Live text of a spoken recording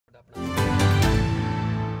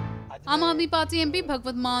Aam Aadmi Party MP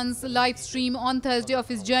Bhagwat Mann's live stream on Thursday of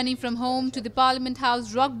his journey from home to the Parliament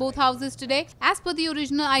House rocked both houses today. As per the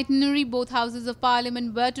original itinerary, both houses of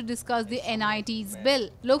Parliament were to discuss the NIT's bill.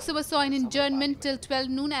 Lok Sabha saw an adjournment till 12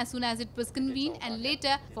 noon as soon as it was convened and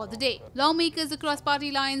later for the day. Lawmakers across party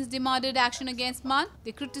lines demanded action against Mann.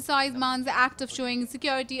 They criticised Mann's act of showing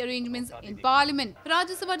security arrangements in Parliament.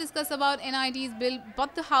 Rajya Sabha discussed about NIT's bill,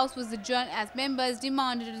 but the House was adjourned as members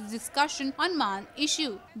demanded a discussion on Mann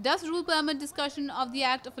issue. Does rule permit discussion of the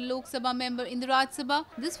act of a Lok Sabha member in the Rajya Sabha?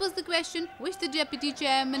 This was the question which the deputy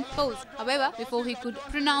chairman posed. However, before he could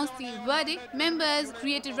pronounce the verdict, members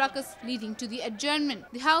created ruckus leading to the adjournment.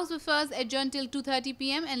 The House was first adjourned till 2:30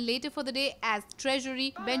 p.m. and later for the day as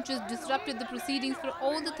Treasury benches disrupted the proceedings for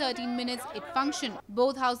all the 13 minutes it functioned.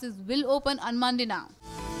 Both houses will open on Monday now.